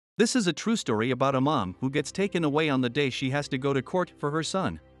This is a true story about a mom who gets taken away on the day she has to go to court for her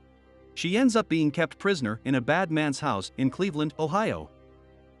son. She ends up being kept prisoner in a bad man's house in Cleveland, Ohio.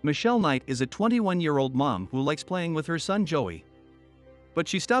 Michelle Knight is a 21-year-old mom who likes playing with her son Joey. But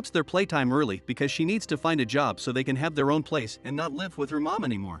she stops their playtime early because she needs to find a job so they can have their own place and not live with her mom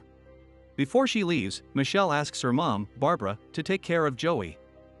anymore. Before she leaves, Michelle asks her mom, Barbara, to take care of Joey.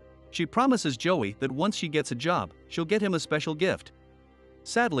 She promises Joey that once she gets a job, she'll get him a special gift.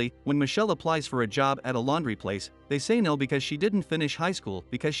 Sadly, when Michelle applies for a job at a laundry place, they say no because she didn't finish high school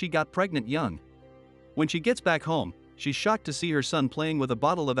because she got pregnant young. When she gets back home, she's shocked to see her son playing with a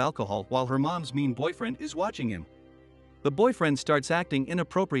bottle of alcohol while her mom's mean boyfriend is watching him. The boyfriend starts acting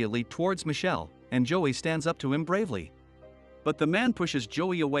inappropriately towards Michelle, and Joey stands up to him bravely. But the man pushes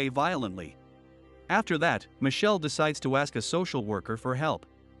Joey away violently. After that, Michelle decides to ask a social worker for help.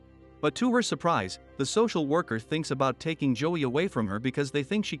 But to her surprise, the social worker thinks about taking Joey away from her because they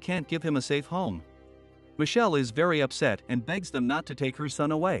think she can't give him a safe home. Michelle is very upset and begs them not to take her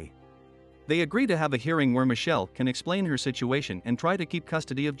son away. They agree to have a hearing where Michelle can explain her situation and try to keep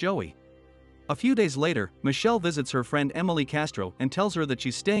custody of Joey. A few days later, Michelle visits her friend Emily Castro and tells her that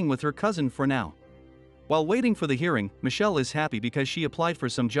she's staying with her cousin for now. While waiting for the hearing, Michelle is happy because she applied for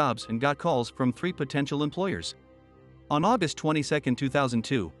some jobs and got calls from 3 potential employers. On August 22,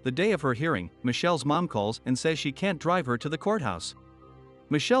 2002, the day of her hearing, Michelle's mom calls and says she can't drive her to the courthouse.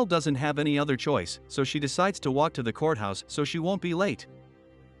 Michelle doesn't have any other choice, so she decides to walk to the courthouse so she won't be late.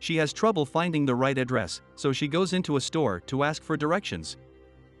 She has trouble finding the right address, so she goes into a store to ask for directions.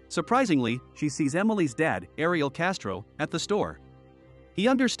 Surprisingly, she sees Emily's dad, Ariel Castro, at the store. He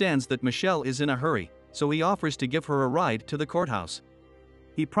understands that Michelle is in a hurry, so he offers to give her a ride to the courthouse.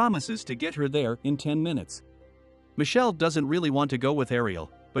 He promises to get her there in 10 minutes. Michelle doesn't really want to go with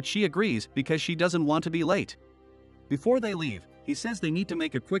Ariel, but she agrees because she doesn't want to be late. Before they leave, he says they need to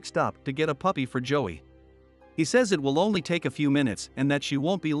make a quick stop to get a puppy for Joey. He says it will only take a few minutes and that she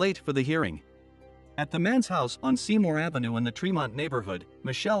won't be late for the hearing. At the man's house on Seymour Avenue in the Tremont neighborhood,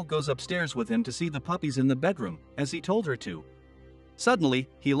 Michelle goes upstairs with him to see the puppies in the bedroom, as he told her to. Suddenly,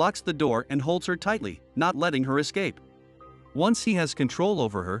 he locks the door and holds her tightly, not letting her escape. Once he has control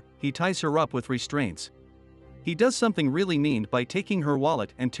over her, he ties her up with restraints. He does something really mean by taking her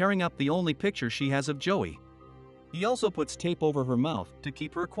wallet and tearing up the only picture she has of Joey. He also puts tape over her mouth to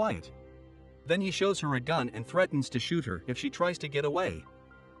keep her quiet. Then he shows her a gun and threatens to shoot her if she tries to get away.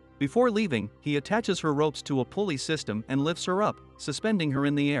 Before leaving, he attaches her ropes to a pulley system and lifts her up, suspending her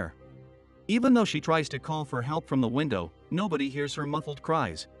in the air. Even though she tries to call for help from the window, nobody hears her muffled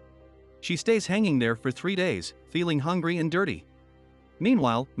cries. She stays hanging there for 3 days, feeling hungry and dirty.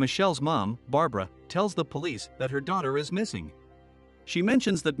 Meanwhile, Michelle's mom, Barbara, tells the police that her daughter is missing. She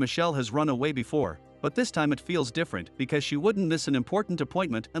mentions that Michelle has run away before, but this time it feels different because she wouldn't miss an important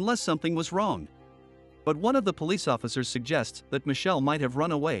appointment unless something was wrong. But one of the police officers suggests that Michelle might have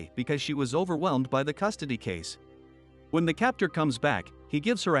run away because she was overwhelmed by the custody case. When the captor comes back, he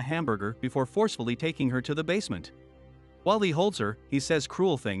gives her a hamburger before forcefully taking her to the basement. While he holds her, he says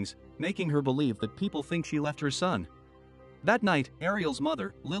cruel things, making her believe that people think she left her son. That night, Ariel's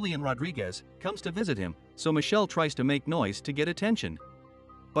mother, Lillian Rodriguez, comes to visit him, so Michelle tries to make noise to get attention.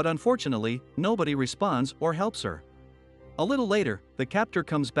 But unfortunately, nobody responds or helps her. A little later, the captor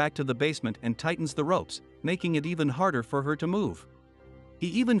comes back to the basement and tightens the ropes, making it even harder for her to move. He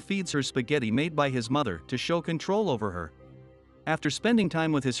even feeds her spaghetti made by his mother to show control over her. After spending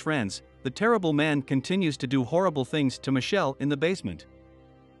time with his friends, the terrible man continues to do horrible things to Michelle in the basement.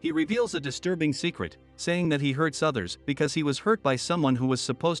 He reveals a disturbing secret, saying that he hurts others because he was hurt by someone who was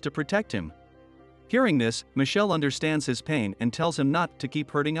supposed to protect him. Hearing this, Michelle understands his pain and tells him not to keep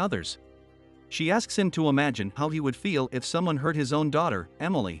hurting others. She asks him to imagine how he would feel if someone hurt his own daughter,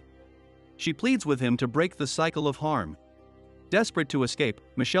 Emily. She pleads with him to break the cycle of harm. Desperate to escape,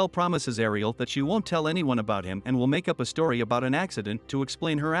 Michelle promises Ariel that she won't tell anyone about him and will make up a story about an accident to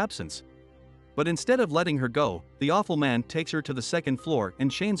explain her absence. But instead of letting her go, the awful man takes her to the second floor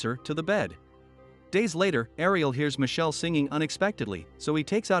and chains her to the bed. Days later, Ariel hears Michelle singing unexpectedly, so he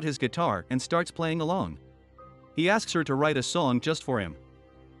takes out his guitar and starts playing along. He asks her to write a song just for him.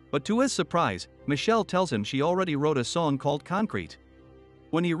 But to his surprise, Michelle tells him she already wrote a song called Concrete.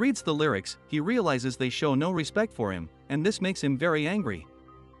 When he reads the lyrics, he realizes they show no respect for him, and this makes him very angry.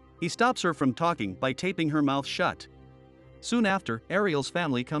 He stops her from talking by taping her mouth shut. Soon after, Ariel's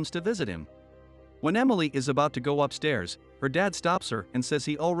family comes to visit him. When Emily is about to go upstairs, her dad stops her and says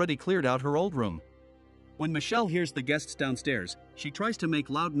he already cleared out her old room. When Michelle hears the guests downstairs, she tries to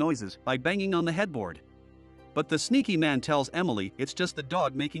make loud noises by banging on the headboard. But the sneaky man tells Emily it's just the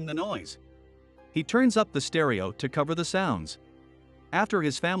dog making the noise. He turns up the stereo to cover the sounds. After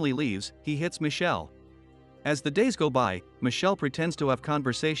his family leaves, he hits Michelle. As the days go by, Michelle pretends to have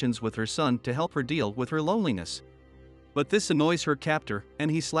conversations with her son to help her deal with her loneliness. But this annoys her captor,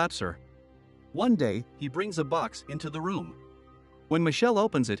 and he slaps her. One day, he brings a box into the room. When Michelle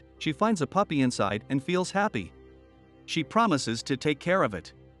opens it, she finds a puppy inside and feels happy. She promises to take care of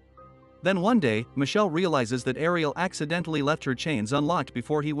it. Then one day, Michelle realizes that Ariel accidentally left her chains unlocked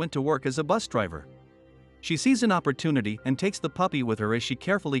before he went to work as a bus driver. She sees an opportunity and takes the puppy with her as she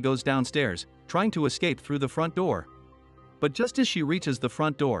carefully goes downstairs, trying to escape through the front door. But just as she reaches the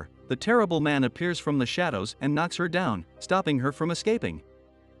front door, the terrible man appears from the shadows and knocks her down, stopping her from escaping.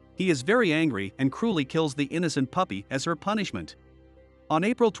 He is very angry and cruelly kills the innocent puppy as her punishment. On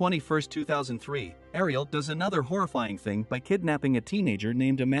April 21, 2003, Ariel does another horrifying thing by kidnapping a teenager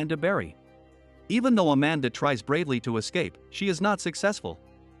named Amanda Berry. Even though Amanda tries bravely to escape, she is not successful.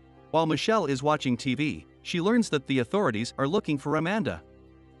 While Michelle is watching TV, she learns that the authorities are looking for Amanda.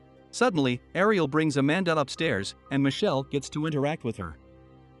 Suddenly, Ariel brings Amanda upstairs, and Michelle gets to interact with her.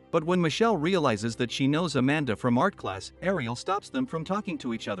 But when Michelle realizes that she knows Amanda from art class, Ariel stops them from talking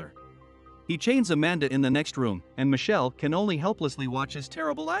to each other. He chains Amanda in the next room, and Michelle can only helplessly watch his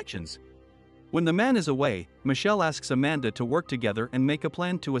terrible actions. When the man is away, Michelle asks Amanda to work together and make a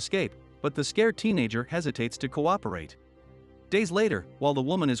plan to escape, but the scared teenager hesitates to cooperate. Days later, while the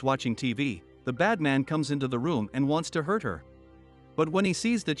woman is watching TV, the bad man comes into the room and wants to hurt her. But when he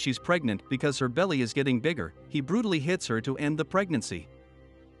sees that she's pregnant because her belly is getting bigger, he brutally hits her to end the pregnancy.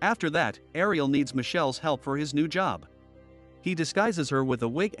 After that, Ariel needs Michelle's help for his new job. He disguises her with a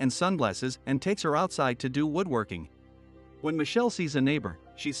wig and sunglasses and takes her outside to do woodworking. When Michelle sees a neighbor,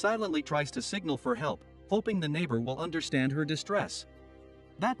 she silently tries to signal for help, hoping the neighbor will understand her distress.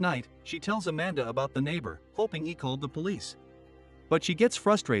 That night, she tells Amanda about the neighbor, hoping he called the police. But she gets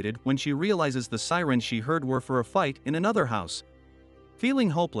frustrated when she realizes the sirens she heard were for a fight in another house.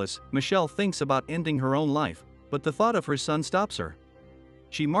 Feeling hopeless, Michelle thinks about ending her own life, but the thought of her son stops her.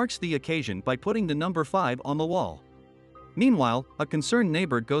 She marks the occasion by putting the number 5 on the wall. Meanwhile, a concerned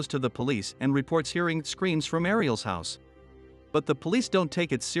neighbor goes to the police and reports hearing screams from Ariel's house. But the police don't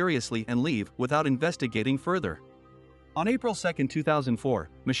take it seriously and leave without investigating further. On April 2, 2004,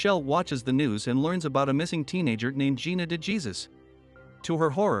 Michelle watches the news and learns about a missing teenager named Gina DeJesus. To her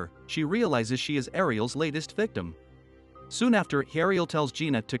horror, she realizes she is Ariel's latest victim. Soon after, Ariel tells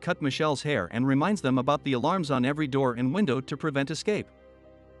Gina to cut Michelle's hair and reminds them about the alarms on every door and window to prevent escape.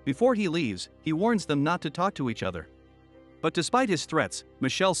 Before he leaves, he warns them not to talk to each other. But despite his threats,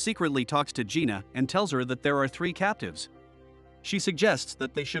 Michelle secretly talks to Gina and tells her that there are 3 captives. She suggests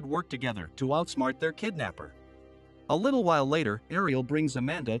that they should work together to outsmart their kidnapper. A little while later, Ariel brings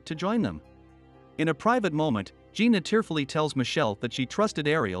Amanda to join them. In a private moment, Gina tearfully tells Michelle that she trusted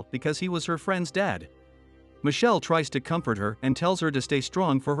Ariel because he was her friend's dad. Michelle tries to comfort her and tells her to stay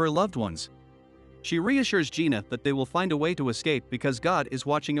strong for her loved ones. She reassures Gina that they will find a way to escape because God is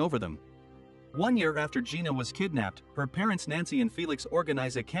watching over them. 1 year after Gina was kidnapped, her parents Nancy and Felix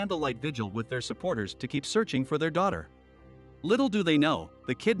organize a candlelight vigil with their supporters to keep searching for their daughter. Little do they know,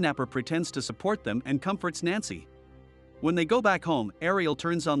 the kidnapper pretends to support them and comforts Nancy. When they go back home, Ariel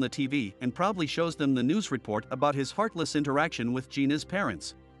turns on the TV and proudly shows them the news report about his heartless interaction with Gina's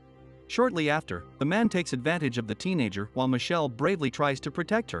parents. Shortly after, the man takes advantage of the teenager while Michelle bravely tries to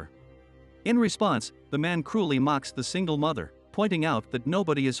protect her. In response, the man cruelly mocks the single mother, pointing out that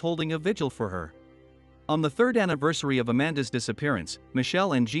nobody is holding a vigil for her. On the 3rd anniversary of Amanda's disappearance,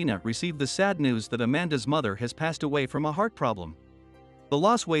 Michelle and Gina receive the sad news that Amanda's mother has passed away from a heart problem. The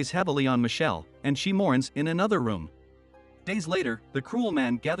loss weighs heavily on Michelle, and she mourns in another room. Days later, the cruel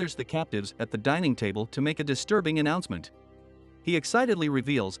man gathers the captives at the dining table to make a disturbing announcement. He excitedly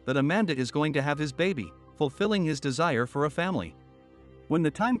reveals that Amanda is going to have his baby, fulfilling his desire for a family. When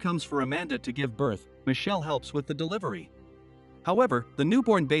the time comes for Amanda to give birth, Michelle helps with the delivery. However, the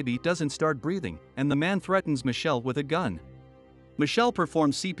newborn baby doesn't start breathing, and the man threatens Michelle with a gun. Michelle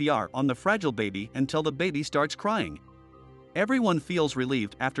performs CPR on the fragile baby until the baby starts crying. Everyone feels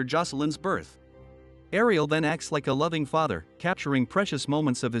relieved after Jocelyn's birth. Ariel then acts like a loving father, capturing precious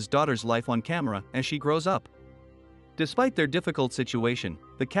moments of his daughter's life on camera as she grows up. Despite their difficult situation,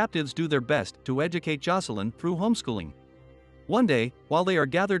 the captives do their best to educate Jocelyn through homeschooling. One day, while they are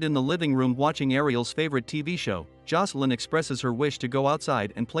gathered in the living room watching Ariel's favorite TV show, Jocelyn expresses her wish to go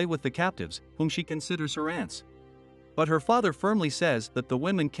outside and play with the captives, whom she considers her aunts. But her father firmly says that the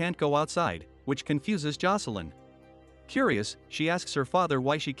women can't go outside, which confuses Jocelyn. Curious, she asks her father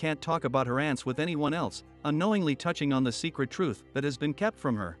why she can't talk about her aunts with anyone else, unknowingly touching on the secret truth that has been kept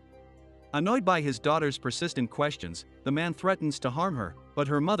from her. Annoyed by his daughter's persistent questions, the man threatens to harm her, but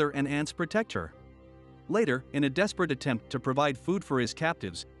her mother and aunts protect her. Later, in a desperate attempt to provide food for his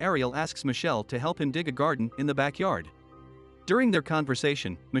captives, Ariel asks Michelle to help him dig a garden in the backyard. During their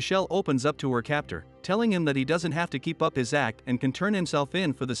conversation, Michelle opens up to her captor, telling him that he doesn't have to keep up his act and can turn himself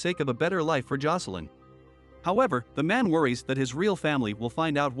in for the sake of a better life for Jocelyn. However, the man worries that his real family will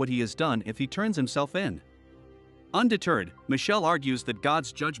find out what he has done if he turns himself in. Undeterred, Michelle argues that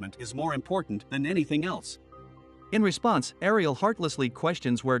God's judgment is more important than anything else. In response, Ariel heartlessly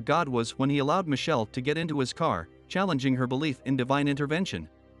questions where God was when he allowed Michelle to get into his car, challenging her belief in divine intervention.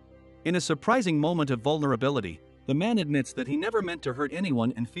 In a surprising moment of vulnerability, the man admits that he never meant to hurt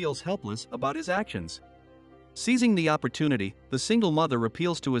anyone and feels helpless about his actions. Seizing the opportunity, the single mother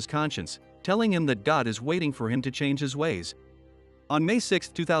appeals to his conscience, telling him that God is waiting for him to change his ways. On May 6,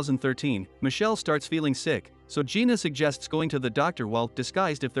 2013, Michelle starts feeling sick, so Gina suggests going to the doctor while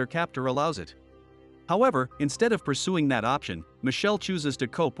disguised if their captor allows it. However, instead of pursuing that option, Michelle chooses to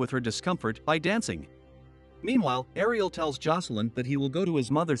cope with her discomfort by dancing. Meanwhile, Ariel tells Jocelyn that he will go to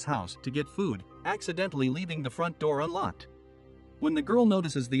his mother's house to get food, accidentally leaving the front door unlocked. When the girl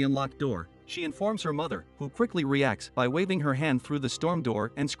notices the unlocked door, she informs her mother, who quickly reacts by waving her hand through the storm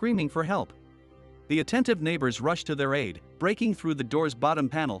door and screaming for help. The attentive neighbors rush to their aid, breaking through the door's bottom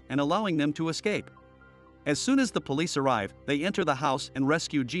panel and allowing them to escape. As soon as the police arrive, they enter the house and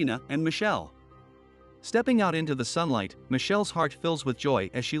rescue Gina and Michelle. Stepping out into the sunlight, Michelle's heart fills with joy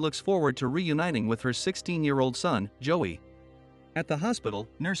as she looks forward to reuniting with her 16-year-old son, Joey. At the hospital,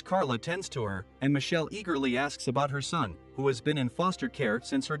 Nurse Carla tends to her, and Michelle eagerly asks about her son, who has been in foster care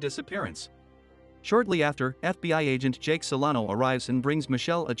since her disappearance. Shortly after, FBI agent Jake Solano arrives and brings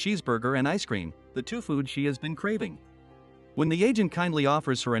Michelle a cheeseburger and ice cream, the two foods she has been craving. When the agent kindly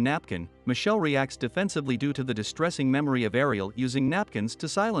offers her a napkin, Michelle reacts defensively due to the distressing memory of Ariel using napkins to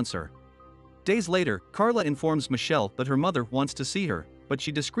silence her. Days later, Carla informs Michelle that her mother wants to see her, but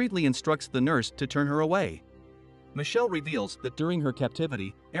she discreetly instructs the nurse to turn her away. Michelle reveals that during her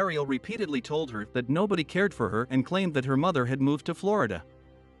captivity, Ariel repeatedly told her that nobody cared for her and claimed that her mother had moved to Florida.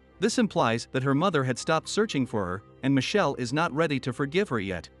 This implies that her mother had stopped searching for her, and Michelle is not ready to forgive her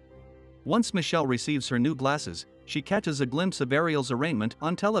yet. Once Michelle receives her new glasses, she catches a glimpse of Ariel's arraignment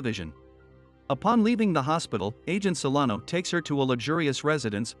on television. Upon leaving the hospital, Agent Solano takes her to a luxurious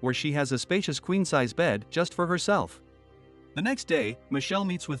residence where she has a spacious queen-size bed just for herself. The next day, Michelle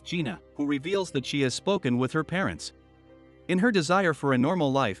meets with Gina, who reveals that she has spoken with her parents. In her desire for a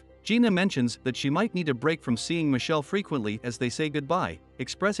normal life, Gina mentions that she might need a break from seeing Michelle frequently as they say goodbye,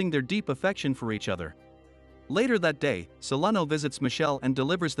 expressing their deep affection for each other. Later that day, Solano visits Michelle and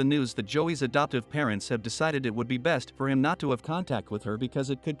delivers the news that Joey's adoptive parents have decided it would be best for him not to have contact with her because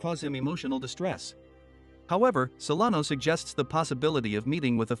it could cause him emotional distress. However, Solano suggests the possibility of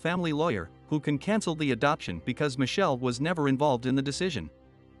meeting with a family lawyer who can cancel the adoption because Michelle was never involved in the decision.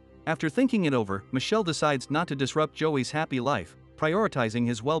 After thinking it over, Michelle decides not to disrupt Joey's happy life, prioritizing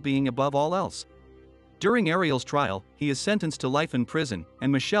his well-being above all else. During Ariel's trial, he is sentenced to life in prison,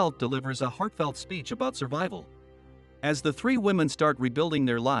 and Michelle delivers a heartfelt speech about survival. As the three women start rebuilding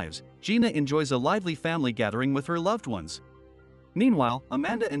their lives, Gina enjoys a lively family gathering with her loved ones. Meanwhile,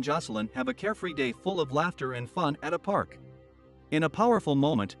 Amanda and Jocelyn have a carefree day full of laughter and fun at a park. In a powerful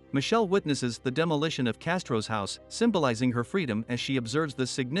moment, Michelle witnesses the demolition of Castro's house, symbolizing her freedom as she observes this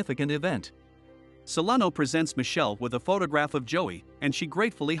significant event. Solano presents Michelle with a photograph of Joey, and she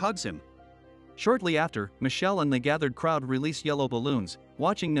gratefully hugs him. Shortly after, Michelle and the gathered crowd release yellow balloons,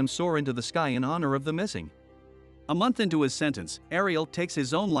 watching them soar into the sky in honor of the missing. A month into his sentence, Ariel takes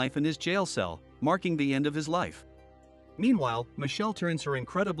his own life in his jail cell, marking the end of his life. Meanwhile, Michelle turns her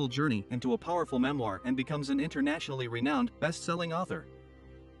incredible journey into a powerful memoir and becomes an internationally renowned, best-selling author.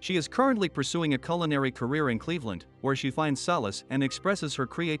 She is currently pursuing a culinary career in Cleveland, where she finds solace and expresses her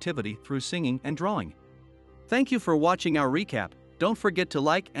creativity through singing and drawing. Thank you for watching our recap. Don't forget to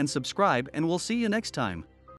like and subscribe, and we'll see you next time.